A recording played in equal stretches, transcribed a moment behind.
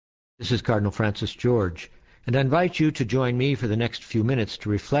This is Cardinal Francis George, and I invite you to join me for the next few minutes to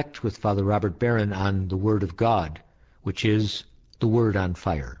reflect with Father Robert Barron on the Word of God, which is the Word on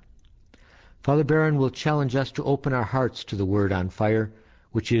Fire. Father Barron will challenge us to open our hearts to the Word on Fire,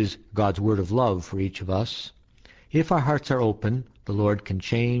 which is God's word of love for each of us. If our hearts are open, the Lord can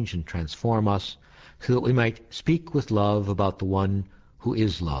change and transform us so that we might speak with love about the one who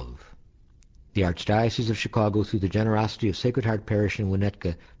is love. The Archdiocese of Chicago, through the generosity of Sacred Heart Parish in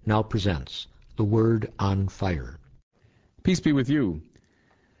Winnetka, now presents The Word on Fire. Peace be with you.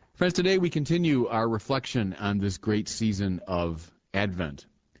 Friends, today we continue our reflection on this great season of Advent.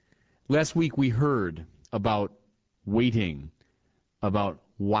 Last week we heard about waiting, about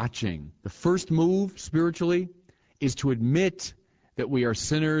watching. The first move, spiritually, is to admit that we are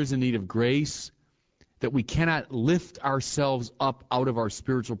sinners in need of grace, that we cannot lift ourselves up out of our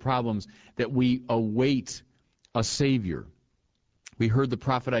spiritual problems, that we await a Savior. We heard the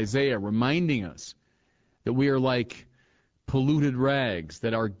prophet Isaiah reminding us that we are like polluted rags,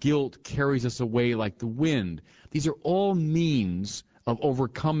 that our guilt carries us away like the wind. These are all means of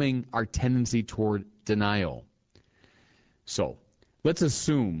overcoming our tendency toward denial. So, let's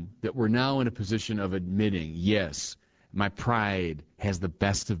assume that we're now in a position of admitting, yes, my pride has the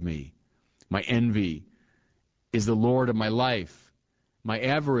best of me. My envy is the Lord of my life. My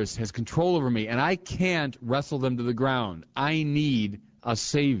avarice has control over me, and I can't wrestle them to the ground. I need a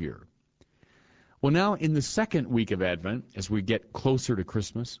Savior. Well, now, in the second week of Advent, as we get closer to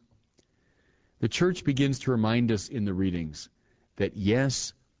Christmas, the Church begins to remind us in the readings that,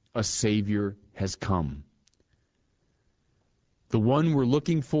 yes, a Savior has come. The one we're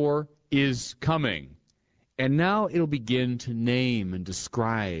looking for is coming. And now it'll begin to name and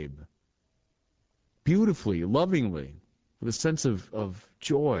describe beautifully, lovingly, with a sense of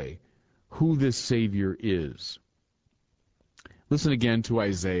joy, who this Savior is. Listen again to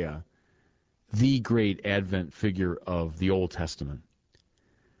Isaiah, the great Advent figure of the Old Testament.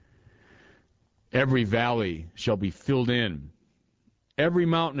 Every valley shall be filled in. Every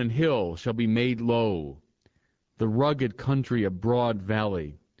mountain and hill shall be made low. The rugged country a broad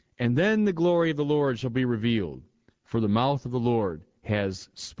valley. And then the glory of the Lord shall be revealed, for the mouth of the Lord has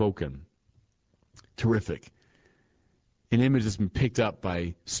spoken. Terrific. An image that's been picked up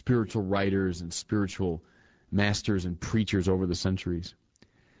by spiritual writers and spiritual masters and preachers over the centuries.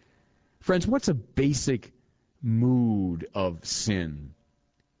 Friends, what's a basic mood of sin?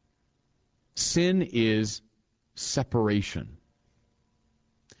 Sin is separation.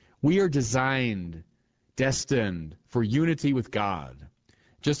 We are designed, destined for unity with God,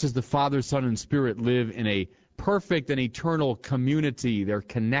 just as the Father, Son, and Spirit live in a perfect and eternal community. They're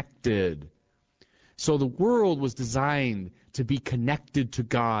connected. So the world was designed to be connected to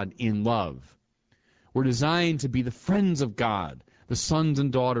God in love. We're designed to be the friends of God, the sons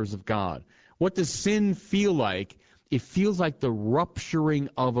and daughters of God. What does sin feel like? It feels like the rupturing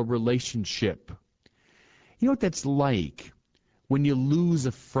of a relationship. You know what that's like? When you lose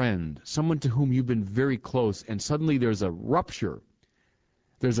a friend, someone to whom you've been very close, and suddenly there's a rupture.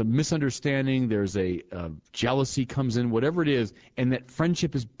 There's a misunderstanding, there's a jealousy comes in, whatever it is, and that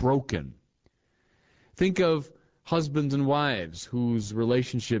friendship is broken. Think of husbands and wives whose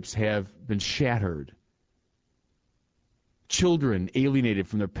relationships have been shattered. Children alienated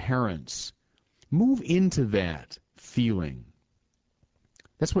from their parents. Move into that feeling.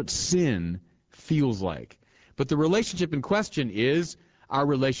 That's what sin feels like. But the relationship in question is our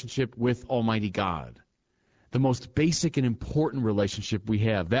relationship with Almighty God. The most basic and important relationship we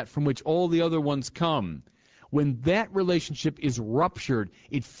have, that from which all the other ones come. When that relationship is ruptured,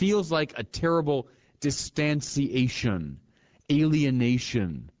 it feels like a terrible distanciation,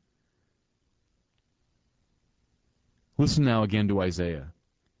 alienation. Listen now again to Isaiah.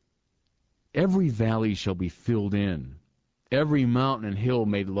 Every valley shall be filled in, every mountain and hill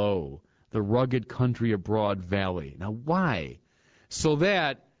made low, the rugged country a broad valley. Now why? So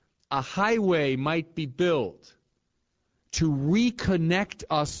that a highway might be built to reconnect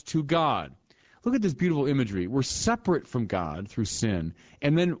us to God. Look at this beautiful imagery. We're separate from God through sin,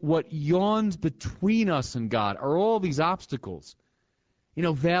 and then what yawns between us and God are all these obstacles. You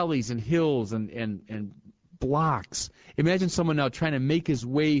know, valleys and hills and blocks. Imagine someone now trying to make his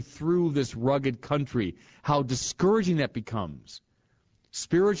way through this rugged country, how discouraging that becomes.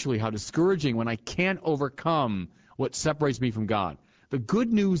 Spiritually, how discouraging when I can't overcome what separates me from God. The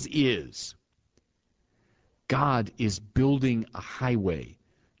good news is God is building a highway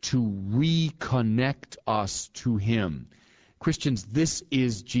to reconnect us to Him. Christians, this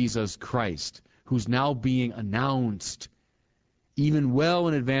is Jesus Christ, who's now being announced, even well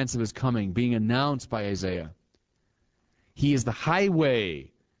in advance of His coming, being announced by Isaiah. He is the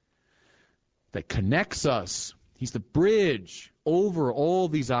highway that connects us. He's the bridge over all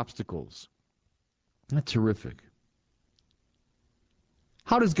these obstacles. That's terrific.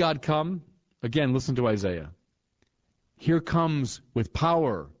 How does God come? Again, listen to Isaiah. Here comes with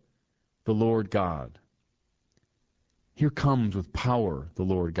power the Lord God. Here comes with power the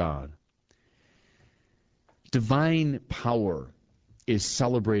Lord God. Divine power is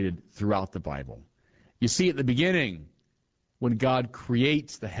celebrated throughout the Bible. You see at the beginning, when God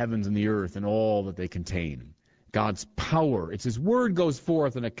creates the heavens and the earth and all that they contain. God's power. It's His word goes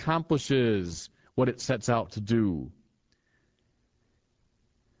forth and accomplishes what it sets out to do.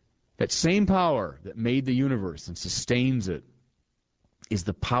 That same power that made the universe and sustains it is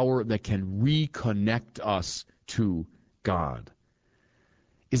the power that can reconnect us to God.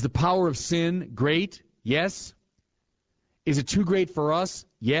 Is the power of sin great? Yes. Is it too great for us?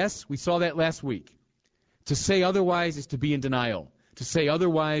 Yes. We saw that last week. To say otherwise is to be in denial. To say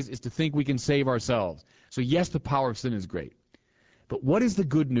otherwise is to think we can save ourselves. So yes, the power of sin is great. But what is the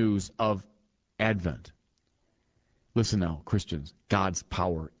good news of Advent? Listen now, Christians, God's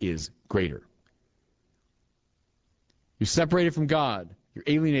power is greater. You're separated from God. You're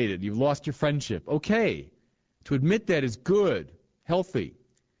alienated. You've lost your friendship. Okay. To admit that is good, healthy.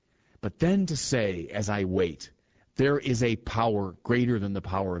 But then to say, as I wait, there is a power greater than the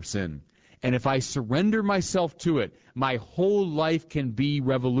power of sin. And if I surrender myself to it, my whole life can be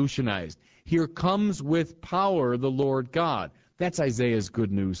revolutionized. Here comes with power the Lord God. That's Isaiah's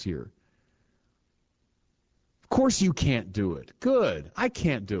good news here. Of course you can't do it. Good. I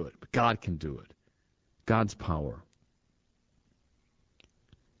can't do it, but God can do it. God's power.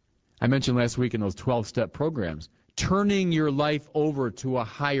 I mentioned last week in those 12-step programs, turning your life over to a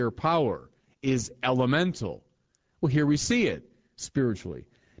higher power is elemental. Well, here we see it spiritually.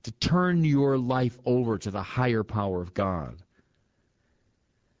 To turn your life over to the higher power of God.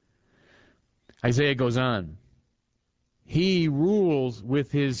 Isaiah goes on. He rules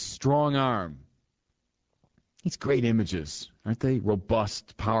with His strong arm. These great images, aren't they?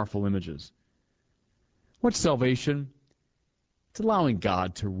 Robust, powerful images. What's salvation? It's allowing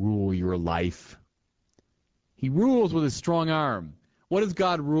God to rule your life. He rules with His strong arm. What does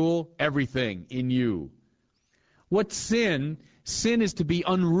God rule? Everything in you. What's sin? Sin is to be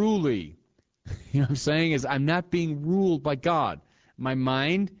unruly. You know what I'm saying? Is I'm not being ruled by God. My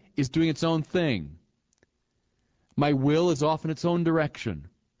mind is doing its own thing. My will is off in its own direction.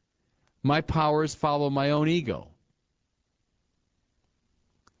 My powers follow my own ego.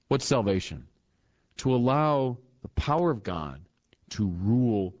 What's salvation? To allow the power of God to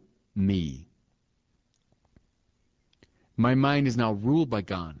rule me. My mind is now ruled by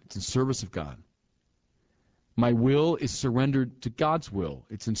God. It's in service of God. My will is surrendered to God's will.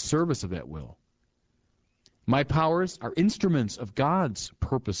 It's in service of that will. My powers are instruments of God's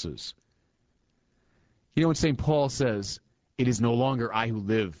purposes. You know when St. Paul says, it is no longer I who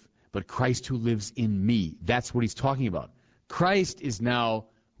live, but Christ who lives in me. That's what he's talking about. Christ is now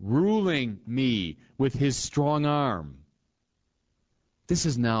ruling me with His strong arm. This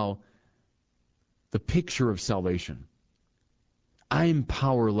is now the picture of salvation. I'm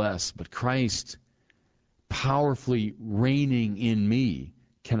powerless, but Christ powerfully reigning in me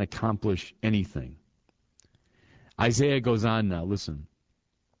can accomplish anything. Isaiah goes on now, listen.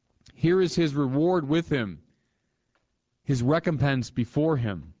 Here is His reward with Him, His recompense before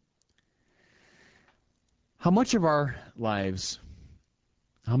Him. How many of our lives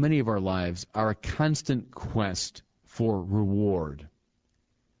are a constant quest for reward?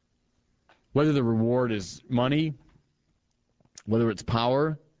 Whether the reward is money, whether it's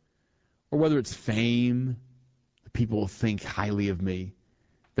power, or whether it's fame, people will think highly of me.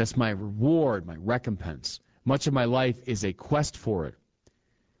 That's my reward, my recompense. Much of my life is a quest for it.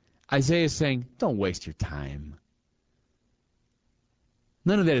 Isaiah is saying, don't waste your time.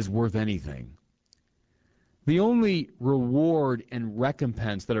 None of that is worth anything. The only reward and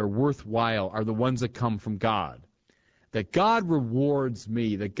recompense that are worthwhile are the ones that come from God. That God rewards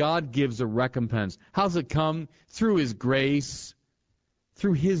me, that God gives a recompense. How's it come? Through His grace.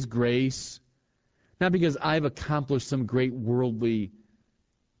 Through His grace. Not because I've accomplished some great worldly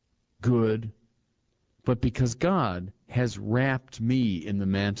good, but because God has wrapped me in the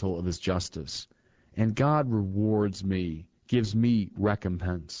mantle of His justice. And God rewards me, gives me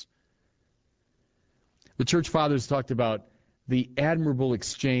recompense. The Church Fathers talked about the admirable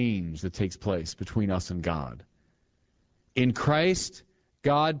exchange that takes place between us and God. In Christ,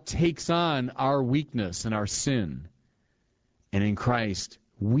 God takes on our weakness and our sin. And in Christ,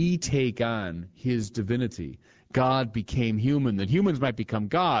 we take on His divinity. God became human, that humans might become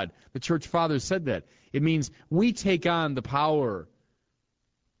God. The Church Fathers said that. It means we take on the power,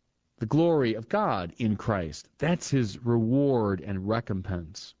 the glory of God in Christ. That's his reward and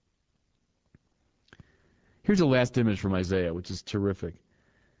recompense. Here's the last image from Isaiah, which is terrific.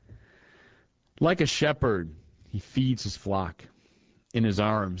 Like a shepherd, he feeds his flock. In his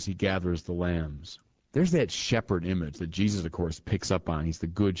arms, he gathers the lambs. There's that shepherd image that Jesus, of course, picks up on. He's the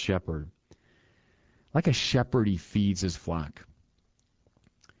good shepherd. Like a shepherd, he feeds his flock.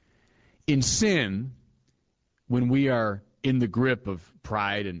 In sin, when we are in the grip of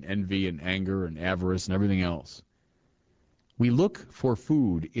pride and envy and anger and avarice and everything else, we look for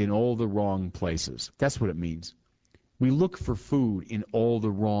food in all the wrong places. That's what it means. We look for food in all the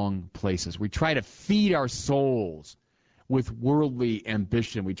wrong places. We try to feed our souls with worldly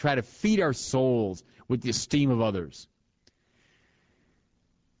ambition. We try to feed our souls with the esteem of others.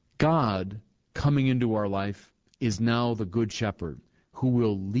 God, coming into our life, is now the good shepherd who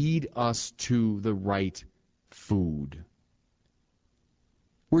will lead us to the right food.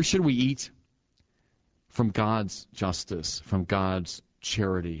 Where should we eat? From God's justice, from God's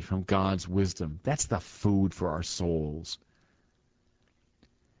charity, from God's wisdom. That's the food for our souls.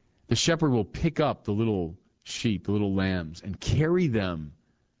 The shepherd will pick up the little sheep, the little lambs, and carry them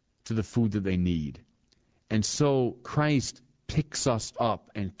to the food that they need. And so Christ picks us up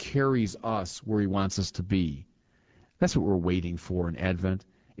and carries us where he wants us to be. That's what we're waiting for in Advent,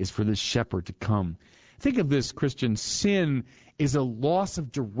 is for this shepherd to come. Think of this, Christian. Sin is a loss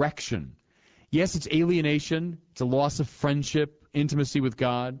of direction. Yes, it's alienation. It's a loss of friendship, intimacy with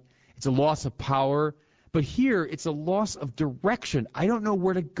God. It's a loss of power. But here, it's a loss of direction. I don't know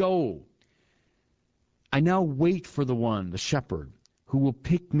where to go. I now wait for the one, the shepherd, who will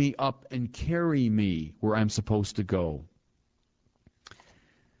pick me up and carry me where I'm supposed to go.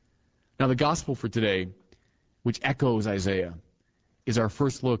 Now, the gospel for today, which echoes Isaiah, is our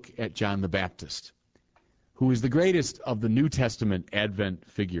first look at John the Baptist, who is the greatest of the New Testament Advent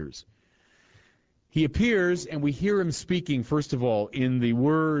figures. He appears, and we hear him speaking, first of all, in the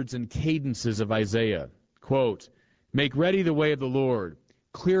words and cadences of Isaiah. Quote, "Make ready the way of the Lord,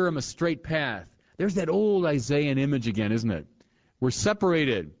 clear him a straight path." There's that old Isaiah image again, isn't it? We're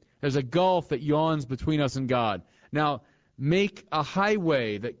separated. There's a gulf that yawns between us and God. Now, make a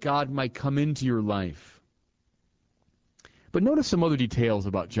highway that God might come into your life. But notice some other details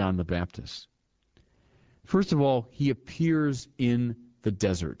about John the Baptist. First of all, he appears in the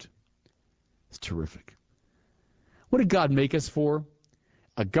desert. It's terrific. What did God make us for?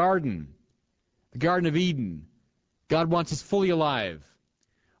 A garden. The Garden of Eden. God wants us fully alive.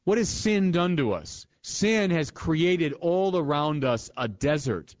 What has sin done to us? Sin has created all around us a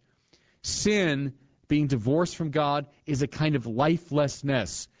desert. Sin, being divorced from God, is a kind of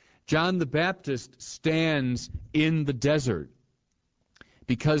lifelessness. John the Baptist stands in the desert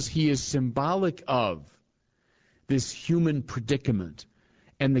because he is symbolic of this human predicament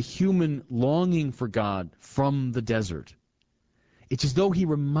and the human longing for God from the desert. It's as though he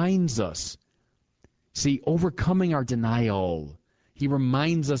reminds us, see, overcoming our denial, he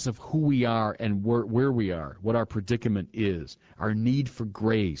reminds us of who we are and where we are, what our predicament is, our need for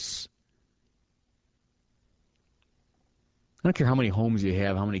grace. I don't care how many homes you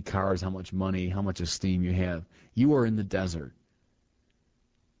have, how many cars, how much money, how much esteem you have. You are in the desert.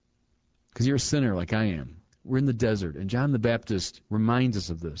 Because you're a sinner like I am. We're in the desert, and John the Baptist reminds us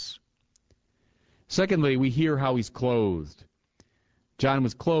of this. Secondly, we hear how he's clothed. John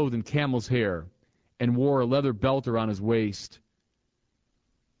was clothed in camel's hair and wore a leather belt around his waist.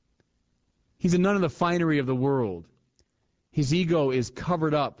 He's in none of the finery of the world. His ego is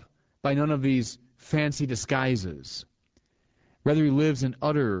covered up by none of these fancy disguises. Rather, he lives in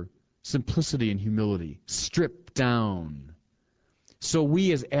utter simplicity and humility, stripped down. So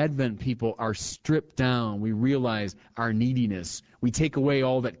we as Advent people are stripped down. We realize our neediness. We take away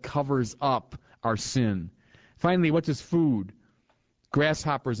all that covers up our sin. Finally, what's his food?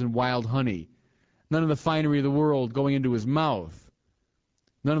 Grasshoppers and wild honey. None of the finery of the world going into his mouth.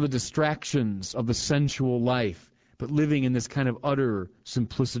 None of the distractions of the sensual life, but living in this kind of utter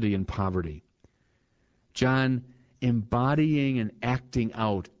simplicity and poverty. John embodying and acting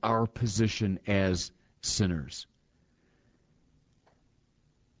out our position as sinners.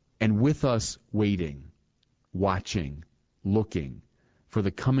 And with us waiting, watching, looking for the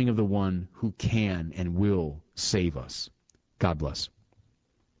coming of the one who can and will save us. God bless.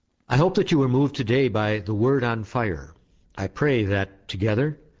 I hope that you were moved today by the Word on Fire. I pray that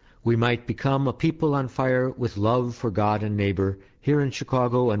together we might become a people on fire with love for God and neighbor here in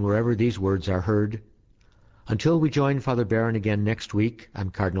Chicago and wherever these words are heard. Until we join Father Barron again next week, I'm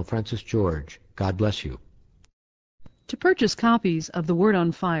Cardinal Francis George. God bless you. To purchase copies of The Word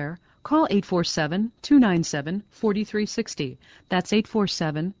on Fire call 847-297-4360. That's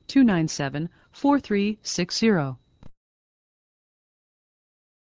 847-297-4360.